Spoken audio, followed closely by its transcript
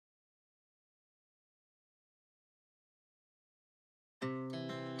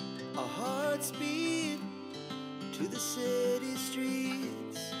hearts beat to the city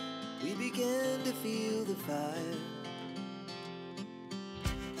streets. We began to feel the fire.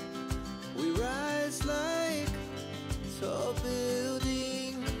 We rise like tall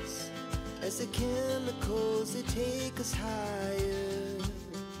buildings as the chemicals, they take us higher.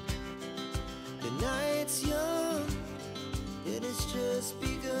 The night's young, it has just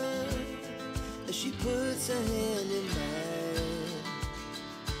begun, as she puts her hand in mine.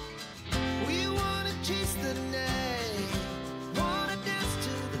 We wanna chase the night, wanna dance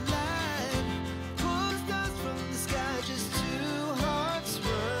to the light, pull the stars from the sky, just two hearts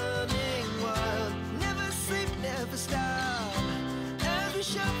running wild. Never sleep, never stop, as we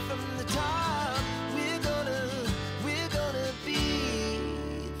shout from the top. We're gonna be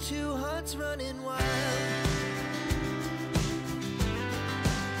two hearts running wild.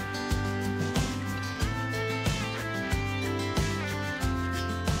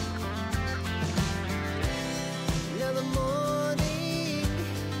 Now the morning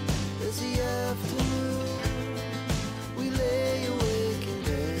is the afternoon. We lay awake in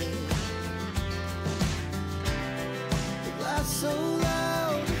bed. The laugh so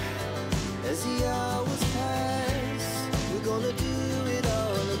loud as the hours pass. We're gonna do it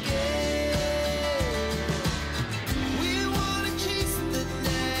all again. We wanna chase the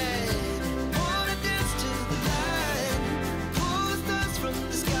night, wanna dance to the light, pull the stars from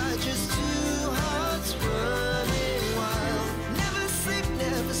the sky, just two hearts running wild. Never sleep,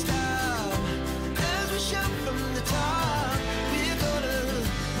 never stop, as we shout from the top. We're gonna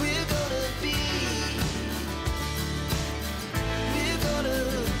be,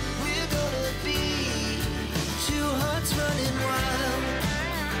 we're gonna be two hearts running wild.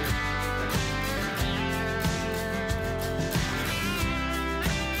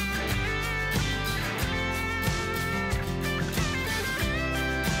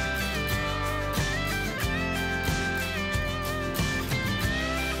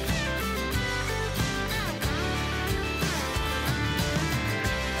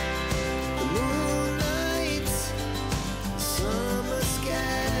 The moonlight, summer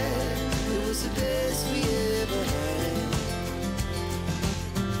sky, it was the best we ever had.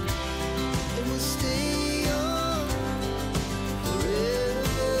 And we'll stay on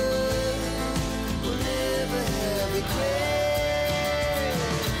forever. We'll never have regrets.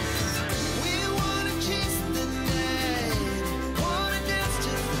 We wanna chase the night, wanna dance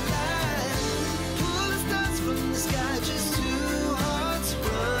to the light, pull the stars from the sky, just two hearts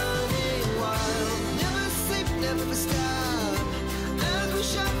running wild. Never sleep, never stop, as we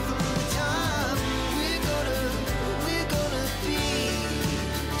shout from the top. We're gonna be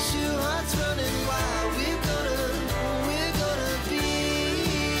two hearts running wild. We're gonna be,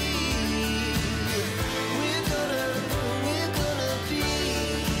 we're gonna be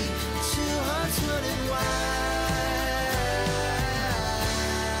two hearts running wild.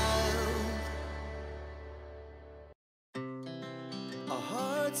 Our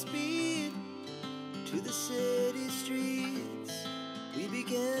hearts beat to the city streets. We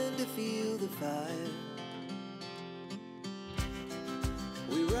began to feel the fire.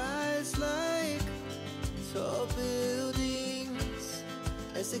 We rise like tall buildings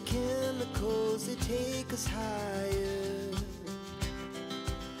as the chemicals, they take us higher.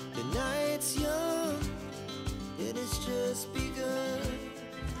 The night's young, it has just begun.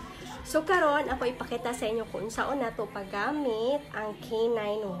 So karon ako ipakita sa inyo kung saan nato paggamit ang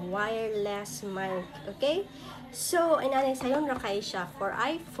K9 wireless mic. Okay? So, inanay sayon ra kay siya for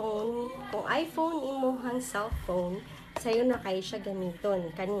iPhone. Kung iPhone imuhang cellphone, sayon ra kay siya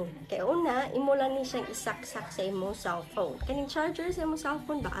gamiton kani. Kay una, imo lang ni siyang isaksak sa imong cellphone. Kaning charger sa imong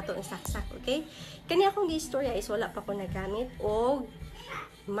cellphone ba ato isaksak, okay? Kani akong giistorya is wala pa ko nagamit og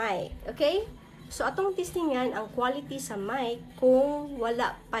mic, okay? So, atong testingan ang quality sa mic kung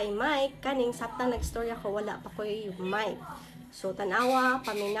wala pa'y mic, kaning saptang nag-storya ko, wala pa ko yung mic. So, tanawa,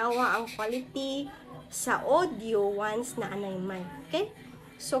 paminawa ang quality sa audio once na anay mic. Okay?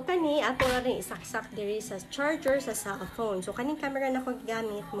 So, kani, ato na rin isaksak diri sa charger sa cellphone. So, kaning camera na ko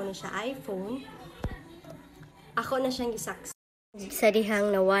gamit mo na siya iPhone. Ako na siyang isaksak. Sa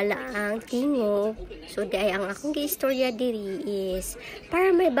dihang nawala ang tingog, so di ay ang akong giistorya diri is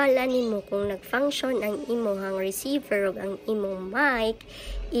para may bala nimo kung nag-function ang imong receiver ug ang imong mic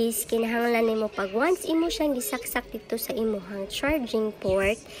is kinahanglan nimo pag once imo siyang gisaksak dito sa imong charging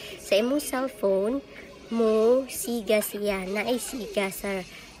port sa imong cellphone mo siga siya na ay siga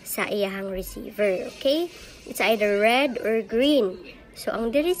sa iyang receiver, okay? It's either red or green. So,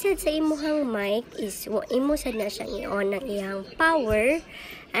 ang diri sad sa imuhang mic is imo sad na siya i-on ng iyang power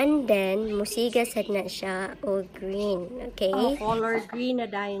and then musiga sad na siya o green, okay? Oh, color green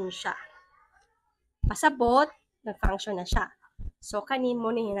na dayon siya. pasabot, nag-function na siya. So, kanin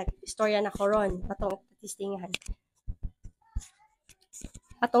mo ni nag-istorya na koron patong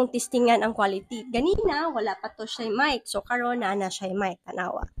testingan ang quality. Ganina, wala pa to siya mic. So, karon na siya mic,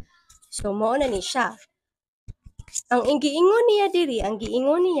 tanawa. So, mo na ni siya. Ang giingon niya diri, ang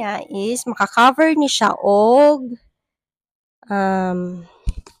giingon niya is maka-cover ni siya og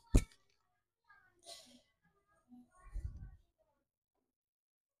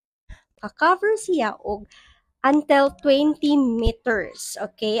maka-cover siya og until 20 meters.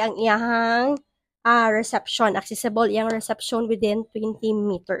 Okay, ang iyahang reception, accessible iyang reception within 20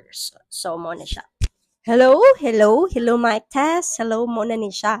 meters. So, mo na siya. Hello, mic test. Hello, mo na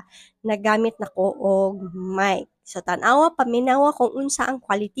ni siya. Nagamit na ko og mic. So, tanawa, paminawa kung unsa ang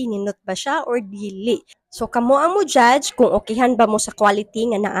quality, nindot ba siya or dili. So, kamo ang mo judge kung okayhan ba mo sa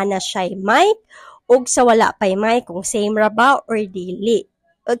quality nga naana siya mic o sa wala pa mic, kung same ra ba or dili.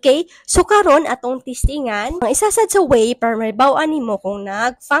 Okay? So, karon atong testingan, ang isasad sa way para maibawaan nimo kung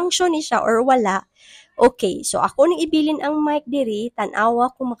nag-function ni siya or wala. Okay, so ako ning ibilin ang mic diri, tanawa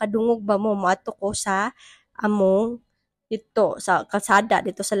kung makadungog ba mo moadto ko sa among dito sa kalsada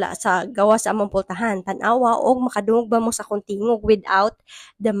dito sa gawas sa among pultahan. Tanawa og makadungog ba mo sa kuntingog without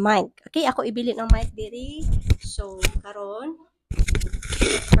the mic. Okay, ako ibilin ang mic diri. So karon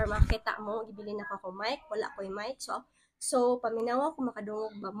para makita mo ibilin ako mic, wala ko mic. So paminawa kung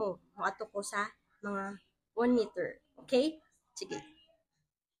makadungog ba mo moadto ko sa mga 1 meter. Okay? Sige.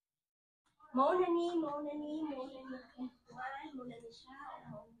 Mo na ni siya, mo na ni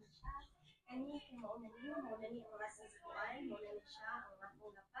siya. Kani mo na ni ang rasas kuan, mo na ni siya ang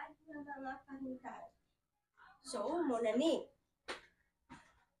akong lapad nga pangitan. So, mo na ni.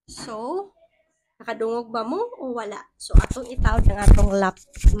 So, nakadungog ba mo o wala? So, atong itawag ang atong lap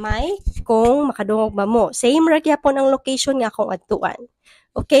mic kung makadungog ba mo. Same ra gyapon ang location nga akong adtuan.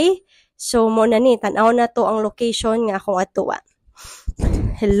 Okay? So, mo na ni, tan-aw na to ang location nga akong adtuan.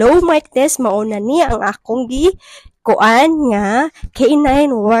 Hello, mic test. Mauna ni ang akong kuan nga K9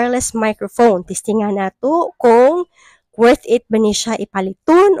 wireless microphone. Testingan nato kung worth it ba ni siya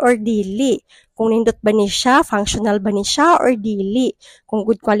ipaliton or dili. Kung nindot ba ni siya, functional ba ni siya or dili. Kung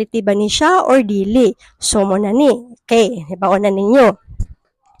good quality ba ni siya or dili. So, mo na ni. Okay, ibaon na ninyo.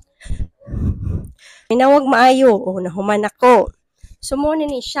 Minawag maayo. O, nahuman ako. So, mo na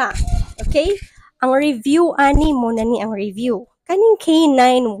ni siya. Okay? Ang review, ani mo na ni ang review. Kaning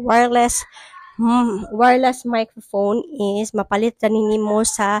K9 wireless microphone is mapalit ni mo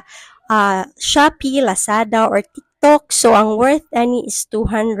sa Shopee, Lazada, or TikTok. So, ang worth ani is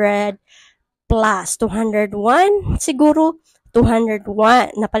 200 plus. 201 siguro.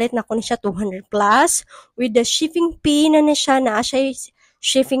 201. Napalit na ko ni siya 200 plus. With the shipping fee na siya, na siya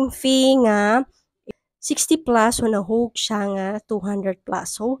shipping fee nga 60 plus, nahug siya nga 200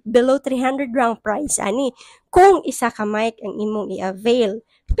 plus. So, below 300 rang price, ani. Kung isa ka mic ang imong i-avail.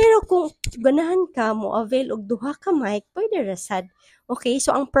 Pero kung ganahan ka mo avail og duha ka mic, pwede rasad. Okay?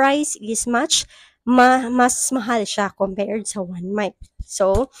 So, ang price is mas mahal siya compared sa one mic.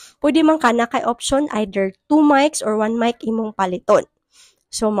 So, pwede man ka na kay option either 2 mics or 1 mic imong paliton.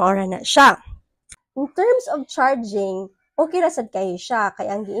 So, maora na siya. In terms of charging, okay ra sad kayo siya.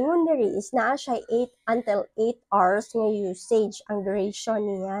 Kaya ang giingon diri is naa siya 8 until 8 hours nga usage ang duration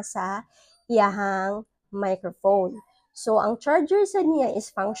niya sa iyahang microphone. So, ang charger sa niya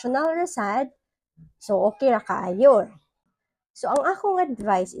is functional ra sad. So, okay ra kaayo. So, ang akong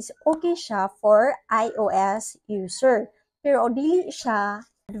advice is okay siya for iOS user. Pero dili siya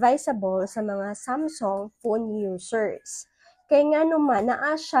advisable sa mga Samsung phone users. Kaya nga naman,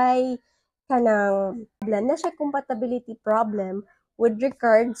 naa siya kanang na siya compatibility problem with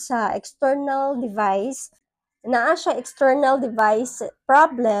regard sa external device. Naa siya external device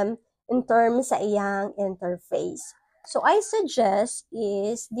problem in terms sa iyang interface. So, I suggest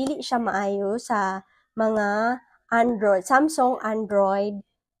is dili siya maayo sa mga Samsung Android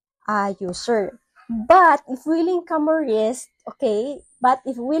user. But, if willing ka mo risk, okay? But,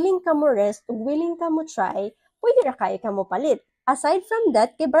 if willing ka mo risk, willing ka mo try, pwede ra kayo ka mo palit. Aside from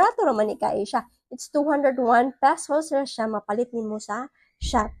that, kay barato naman ni kayo siya. It's 201 pesos ra siya mapalit nimo sa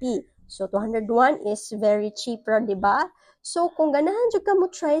Shopee. So, 201 is very cheaper, di ba? So, kung ganahan jud ka mo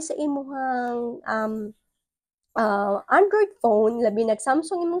try sa imuhang Android phone, labi nag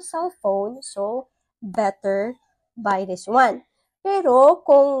Samsung imong cellphone, so, better buy this one. Pero,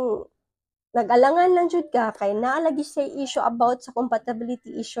 kung nag-alangan lang jud ka, kay naalagi sa issue about sa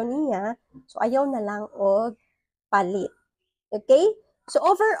compatibility issue niya, so, ayaw na lang og palit. Okay? So,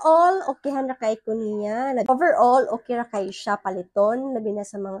 overall, okay na kay ko niya. Overall, okay ra kay siya paliton, labi na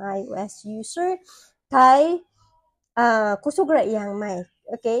sa mga iOS user. Kay, kusog ra iyang mic.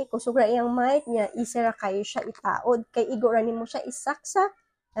 Okay? Kusog ra iyang mic niya, isira kayo siya itaod. Kay igo ra nimo siya isaksak.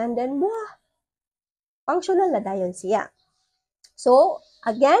 And then, functional na dayon siya. So,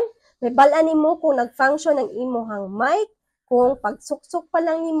 again, may balaan nimo kung nag-function ang imuhang mic, kung pagsuksok pa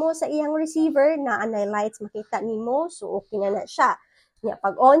lang nimo sa iyang receiver na anay lights makita nimo, so okay na siya. Nya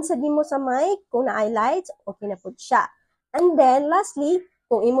pag on sa nimo sa mic, kung naay lights, okay na pud siya. And then lastly,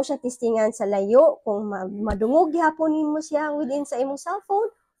 kung imo siya testingan sa layo, kung madungog gyapon nimo siya within sa imong cellphone,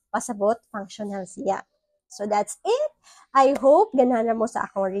 pasabot functional siya. So that's it. I hope ganahan mo sa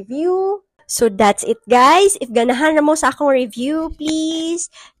akong review. So that's it, guys. If ganahan mo sa akong review, please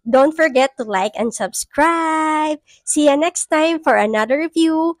don't forget to like and subscribe. See you next time for another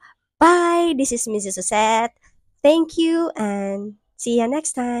review. Bye. This is Mrs. Suzette. Thank you and see you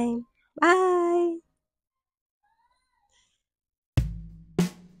next time. Bye.